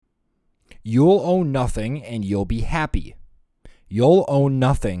You'll own nothing and you'll be happy. You'll own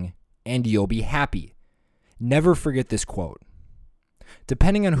nothing and you'll be happy. Never forget this quote.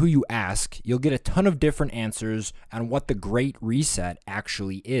 Depending on who you ask, you'll get a ton of different answers on what the Great Reset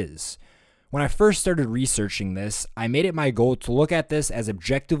actually is. When I first started researching this, I made it my goal to look at this as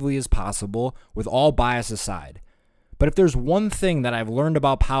objectively as possible with all bias aside. But if there's one thing that I've learned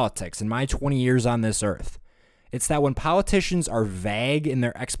about politics in my 20 years on this earth, it's that when politicians are vague in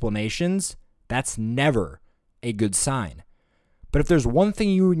their explanations, that's never a good sign. But if there's one thing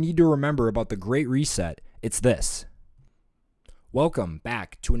you need to remember about the Great Reset, it's this. Welcome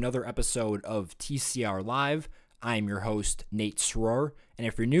back to another episode of TCR Live. I'm your host, Nate Sroor, and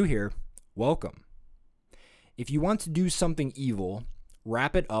if you're new here, welcome. If you want to do something evil,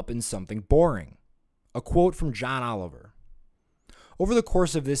 wrap it up in something boring. A quote from John Oliver. Over the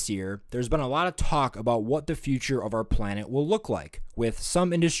course of this year, there's been a lot of talk about what the future of our planet will look like, with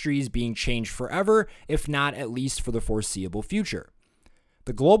some industries being changed forever, if not at least for the foreseeable future.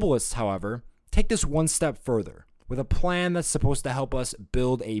 The globalists, however, take this one step further, with a plan that's supposed to help us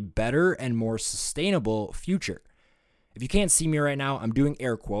build a better and more sustainable future. If you can't see me right now, I'm doing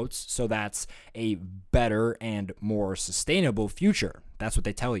air quotes, so that's a better and more sustainable future. That's what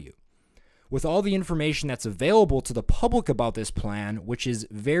they tell you. With all the information that's available to the public about this plan, which is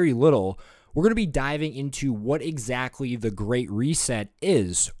very little, we're going to be diving into what exactly the Great Reset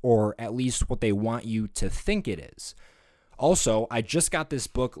is, or at least what they want you to think it is. Also, I just got this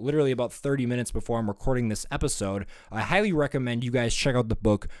book literally about 30 minutes before I'm recording this episode. I highly recommend you guys check out the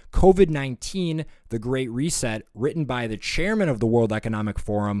book COVID-19, The Great Reset, written by the chairman of the World Economic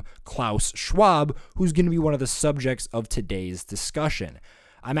Forum, Klaus Schwab, who's going to be one of the subjects of today's discussion.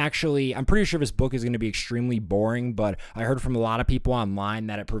 I'm pretty sure this book is going to be extremely boring, but I heard from a lot of people online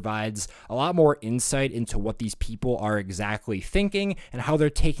that it provides a lot more insight into what these people are exactly thinking and how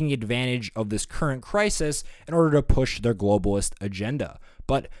they're taking advantage of this current crisis in order to push their globalist agenda.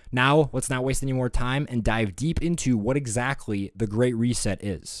 But now, let's not waste any more time and dive deep into what exactly the Great Reset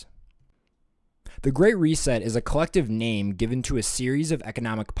is. The Great Reset is a collective name given to a series of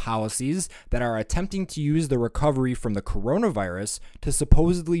economic policies that are attempting to use the recovery from the coronavirus to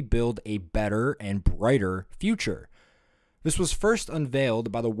supposedly build a better and brighter future. This was first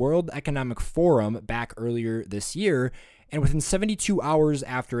unveiled by the World Economic Forum back earlier this year, and within 72 hours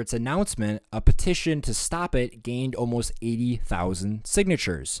after its announcement, a petition to stop it gained almost 80,000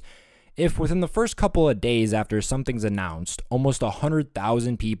 signatures. If within the first couple of days after something's announced, almost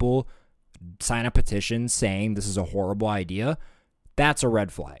 100,000 people sign a petition saying this is a horrible idea, that's a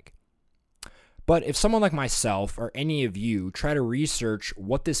red flag. But if someone like myself or any of you try to research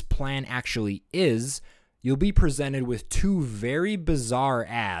what this plan actually is, you'll be presented with two very bizarre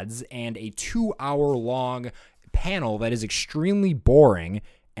ads and a 2-hour-long panel that is extremely boring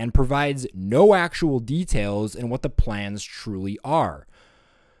and provides no actual details in what the plans truly are.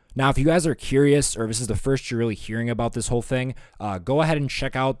 Now, if you guys are curious, or if this is the first you're really hearing about this whole thing, go ahead and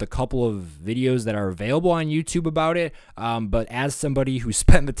check out the couple of videos that are available on YouTube about it. But as somebody who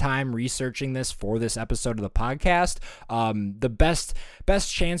spent the time researching this for this episode of the podcast, the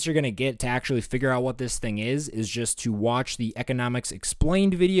best chance you're going to get to actually figure out what this thing is just to watch the Economics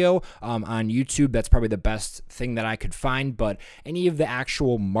Explained video on YouTube. That's probably the best thing that I could find. But any of the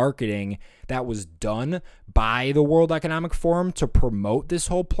actual marketing that was done by the World Economic Forum to promote this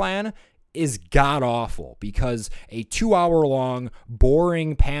whole plan is god-awful, because a 2-hour-long,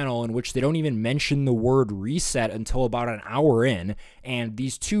 boring panel in which they don't even mention the word reset until about an hour in, and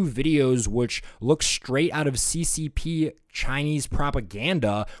these two videos which look straight out of CCP Chinese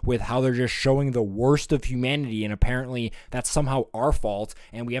propaganda with how they're just showing the worst of humanity, and apparently that's somehow our fault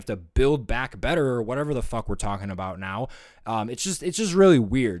and we have to build back better or whatever the fuck we're talking about now. It's just really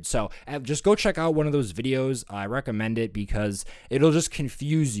weird. So just go check out one of those videos. I recommend it because it'll just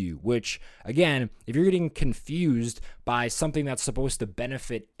confuse you, which again, if you're getting confused by something that's supposed to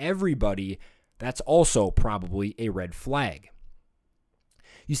benefit everybody, that's also probably a red flag.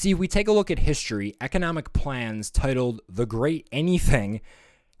 You see, if we take a look at history, economic plans titled The Great Anything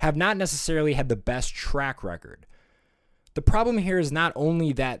have not necessarily had the best track record. The problem here is not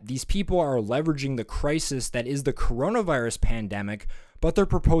only that these people are leveraging the crisis that is the coronavirus pandemic, but they're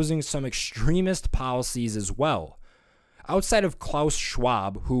proposing some extremist policies as well. Outside of Klaus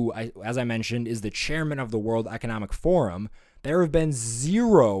Schwab, who, as I mentioned, is the chairman of the World Economic Forum, there have been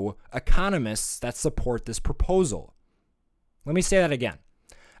 0 economists that support this proposal. Let me say that again.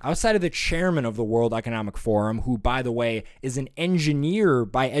 Outside of the chairman of the World Economic Forum, who, by the way, is an engineer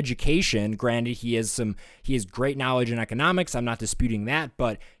by education, granted he has great knowledge in economics, I'm not disputing that,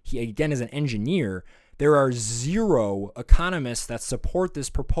 but he, again, is an engineer, there are 0 economists that support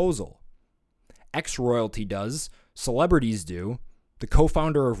this proposal. Ex-royalty does. Celebrities do. The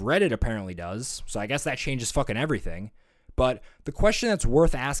co-founder of Reddit apparently does. So I guess that changes fucking everything. But the question that's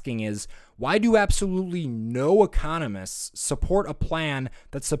worth asking is, why do absolutely no economists support a plan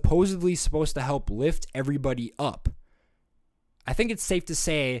that's supposedly supposed to help lift everybody up? I think it's safe to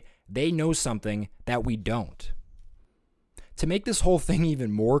say they know something that we don't. To make this whole thing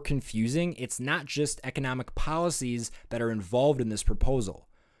even more confusing, it's not just economic policies that are involved in this proposal.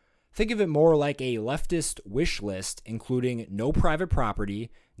 Think of it more like a leftist wish list, including no private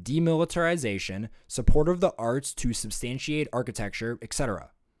property, demilitarization, support of the arts to substantiate architecture,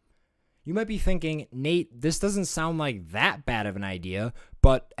 etc. You might be thinking, Nate, this doesn't sound like that bad of an idea,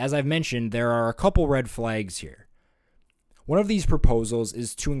 but as I've mentioned, there are a couple red flags here. One of these proposals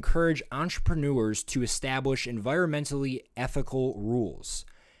is to encourage entrepreneurs to establish environmentally ethical rules.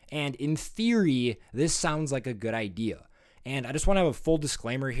 And in theory, this sounds like a good idea. And I just want to have a full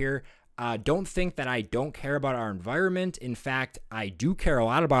disclaimer here. Don't think that I don't care about our environment. In fact, I do care a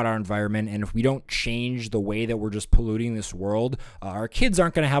lot about our environment. And if we don't change the way that we're just polluting this world, our kids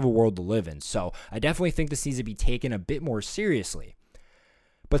aren't going to have a world to live in. So I definitely think this needs to be taken a bit more seriously.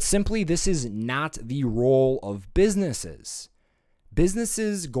 But simply, this is not the role of businesses.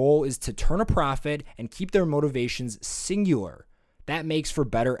 Businesses' goal is to turn a profit and keep their motivations singular. That makes for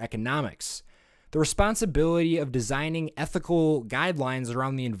better economics. The responsibility of designing ethical guidelines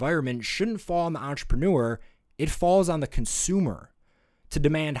around the environment shouldn't fall on the entrepreneur, it falls on the consumer. To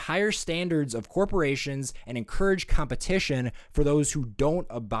demand higher standards of corporations and encourage competition for those who don't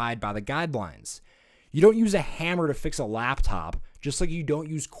abide by the guidelines. You don't use a hammer to fix a laptop, just like you don't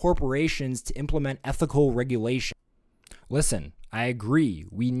use corporations to implement ethical regulation. Listen, I agree,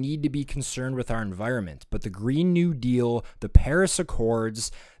 we need to be concerned with our environment, but the Green New Deal, the Paris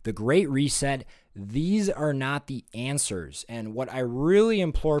Accords, the Great Reset, these are not the answers. And what I really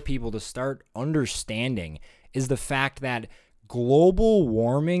implore people to start understanding is the fact that global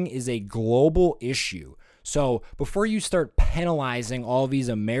warming is a global issue. So before you start penalizing all these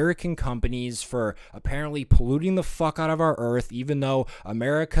American companies for apparently polluting the fuck out of our earth, even though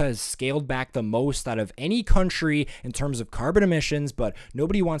America has scaled back the most out of any country in terms of carbon emissions, but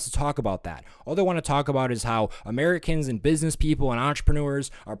nobody wants to talk about that. All they want to talk about is how Americans and business people and entrepreneurs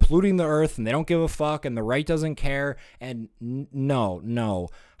are polluting the earth and they don't give a fuck and the right doesn't care. And no.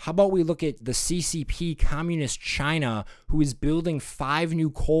 How about we look at the CCP, communist China, who is building 5 new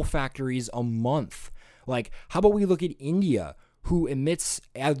coal factories a month? Like, how about we look at India, who emits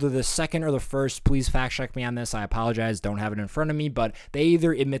either the second or the first, please fact check me on this, I apologize, don't have it in front of me, but they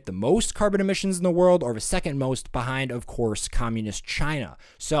either emit the most carbon emissions in the world or the second most behind, of course, communist China.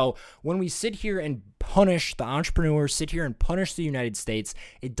 So when we sit here and punish the entrepreneurs, sit here and punish the United States,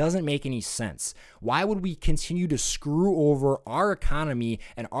 it doesn't make any sense. Why would we continue to screw over our economy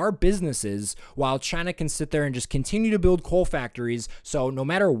and our businesses while China can sit there and just continue to build coal factories? So no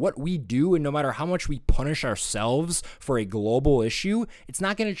matter what we do and no matter how much we punish ourselves for a global issue, it's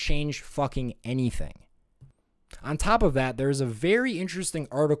not going to change fucking anything. On top of that, there's a very interesting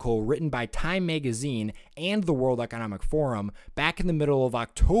article written by Time Magazine and the World Economic Forum back in the middle of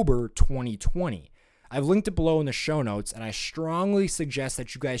October 2020. I've linked it below in the show notes, and I strongly suggest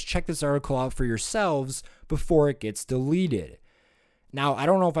that you guys check this article out for yourselves before it gets deleted. Now, I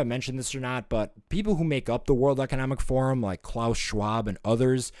don't know if I mentioned this or not, but people who make up the World Economic Forum, like Klaus Schwab and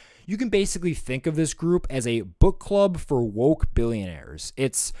others, you can basically think of this group as a book club for woke billionaires.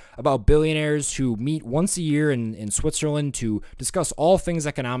 It's about billionaires who meet once a year in Switzerland to discuss all things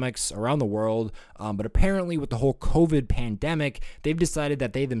economics around the world, but apparently with the whole COVID pandemic, they've decided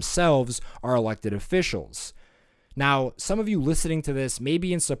that they themselves are elected officials. Now, some of you listening to this may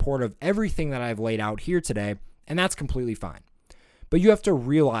be in support of everything that I've laid out here today, and that's completely fine. But you have to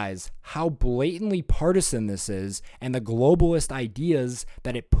realize how blatantly partisan this is and the globalist ideas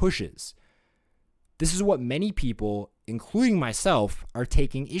that it pushes. This is what many people, including myself, are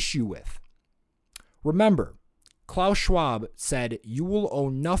taking issue with. Remember, Klaus Schwab said, "You will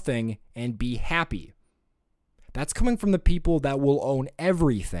own nothing and be happy." That's coming from the people that will own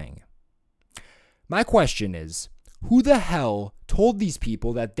everything. My question is, who the hell told these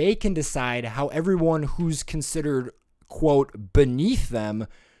people that they can decide how everyone who's considered quote, beneath them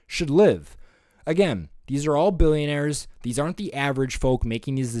should live? Again, these are all billionaires. These aren't the average folk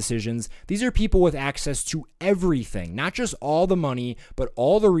making these decisions. These are people with access to everything, not just all the money, but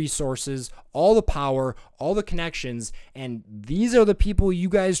all the resources, all the power, all the connections. And these are the people you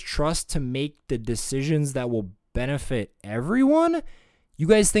guys trust to make the decisions that will benefit everyone? You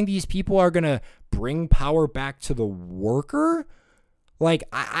guys think these people are going to bring power back to the worker? Like,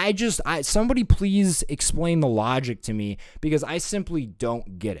 somebody please explain the logic to me, because I simply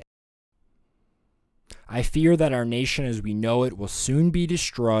don't get it. I fear that our nation as we know it will soon be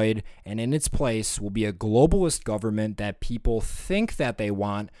destroyed, and in its place will be a globalist government that people think that they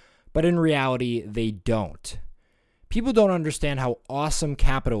want, but in reality, they don't. People don't understand how awesome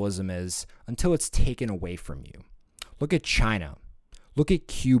capitalism is until it's taken away from you. Look at China. Look at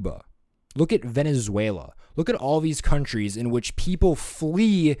Cuba. Look at Venezuela. Look at all these countries in which people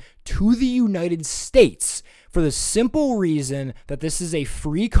flee to the United States for the simple reason that this is a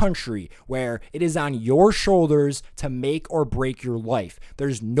free country where it is on your shoulders to make or break your life.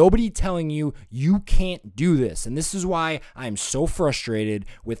 There's nobody telling you you can't do this. And this is why I'm so frustrated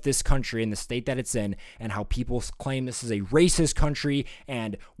with this country and the state that it's in, and how people claim this is a racist country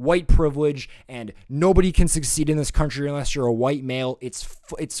and white privilege and nobody can succeed in this country unless you're a white male.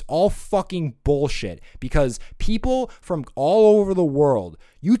 It's all fucking bullshit, because people from all over the world,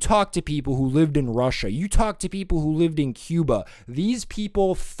 you talk to people who lived in Russia, you talk to people who lived in Cuba, these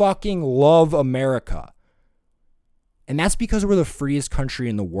people fucking love America. And that's because we're the freest country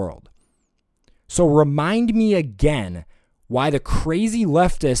in the world. So remind me again why the crazy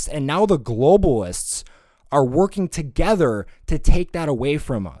leftists and now the globalists are working together to take that away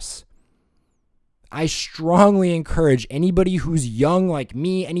from us. I strongly encourage anybody who's young like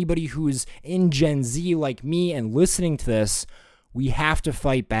me, anybody who's in Gen Z like me and listening to this, we have to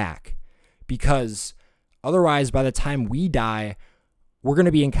fight back, because otherwise, by the time we die, we're going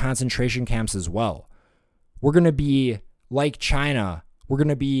to be in concentration camps as well. We're going to be like China. We're going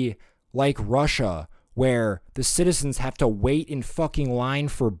to be like Russia, where the citizens have to wait in fucking line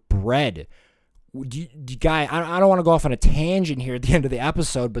for bread. I don't want to go off on a tangent here at the end of the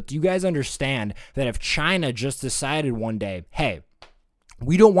episode, but do you guys understand that if China just decided one day, hey,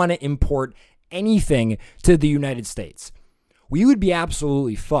 we don't want to import anything to the United States, we would be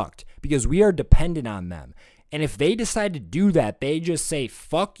absolutely fucked, because we are dependent on them. And if they decide to do that, they just say,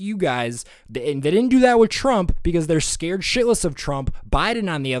 fuck you guys. And they didn't do that with Trump because they're scared shitless of Trump. Biden,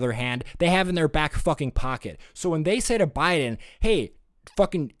 on the other hand, they have in their back fucking pocket. So when they say to Biden, hey,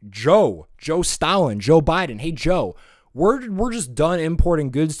 fucking Joe Stalin, Joe Biden, hey, Joe, we're just done importing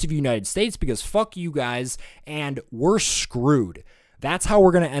goods to the United States because fuck you guys and we're screwed. That's how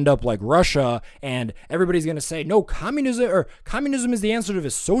we're going to end up like Russia, and everybody's going to say, no, communism is the answer to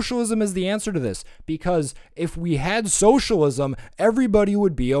this. Socialism is the answer to this, because if we had socialism, everybody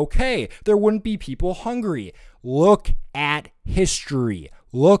would be okay. There wouldn't be people hungry. Look at history.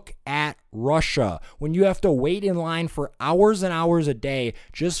 Look at Russia. When you have to wait in line for hours and hours a day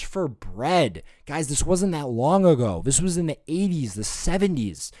just for bread. Guys, this wasn't that long ago. This was in the 80s, the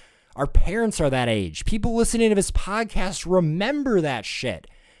 70s. Our parents are that age. People listening to this podcast remember that shit.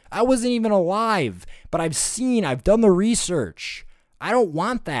 I wasn't even alive, but I've done the research. I don't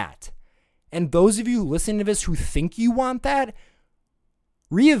want that. And those of you listening to this who think you want that,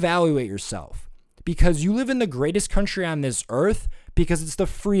 reevaluate yourself, because you live in the greatest country on this earth because it's the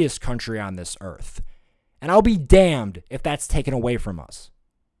freest country on this earth. And I'll be damned if that's taken away from us.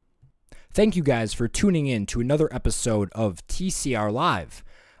 Thank you guys for tuning in to another episode of TCR Live.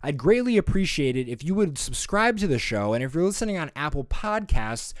 I'd greatly appreciate it if you would subscribe to the show, and if you're listening on Apple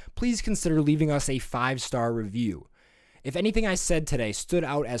Podcasts, please consider leaving us a 5-star review. If anything I said today stood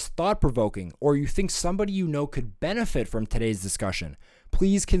out as thought-provoking, or you think somebody you know could benefit from today's discussion,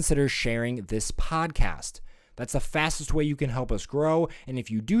 please consider sharing this podcast. That's the fastest way you can help us grow, and if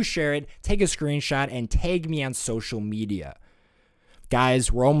you do share it, take a screenshot and tag me on social media.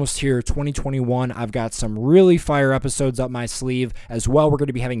 Guys, we're almost here, 2021. I've got some really fire episodes up my sleeve as well. We're going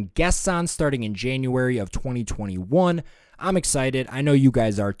to be having guests on starting in January of 2021. I'm excited. I know you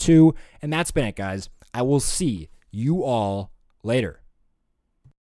guys are too. And that's been it, guys. I will see you all later.